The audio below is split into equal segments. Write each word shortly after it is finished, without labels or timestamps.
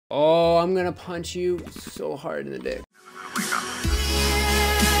Oh, I'm gonna punch you so hard in the dick.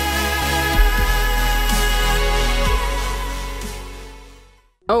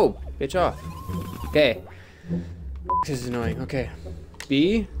 Oh, bitch off. Okay. This is annoying. Okay.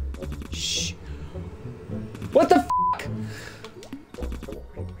 B. Shh. What the f?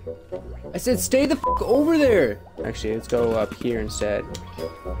 I said stay the f over there. Actually, let's go up here instead.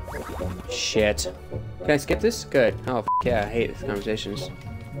 Shit. Can I skip this? Good. Oh, f yeah, I hate these conversations.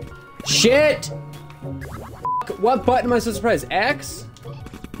 Shit! What button am I supposed to press? X?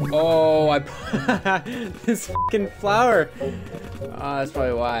 Oh, I this fucking flower. Oh, that's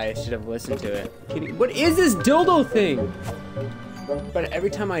probably why I should have listened to it. What is this dildo thing? But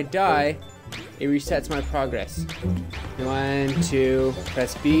every time I die, it resets my progress. 1, 2,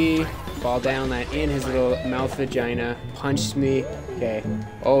 press B, fall down, land in his little mouth vagina, punched me. Okay.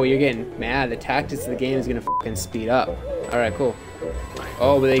 Oh, you're getting mad. The tactics of the game is gonna fucking speed up. Alright, cool.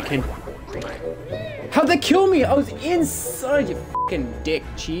 Oh, but they can. How'd they kill me? I was inside, you fucking dick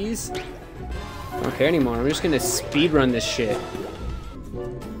cheese. I don't care anymore. I'm just gonna speed run this shit.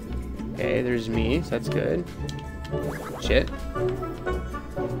 Okay, there's me, so that's good. Shit.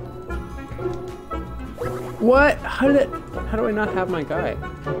 What? How do I not have my guy?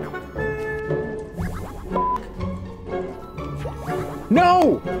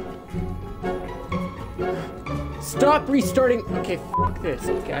 No! Stop restarting. Okay, fuck this.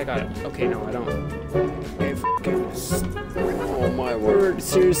 Okay, I got it. Okay, no, I don't. Okay, fuck it. Oh my word.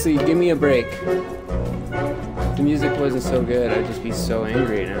 Seriously, give me a break. If the music wasn't so good, I'd just be so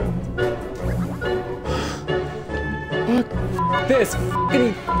angry now. Fuck this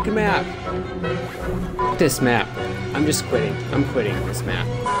fucking map. This map. I'm just quitting. I'm quitting this map.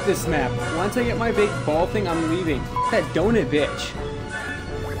 This map. Once I get my big ball thing, I'm leaving. That donut bitch.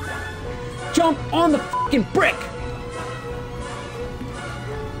 Jump on the fucking brick!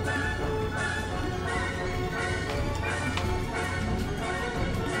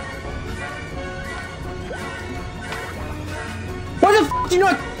 Why the f do you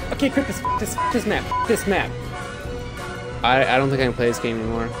not? Okay, quit this map. This map. I don't think I can play this game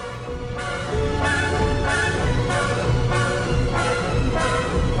anymore.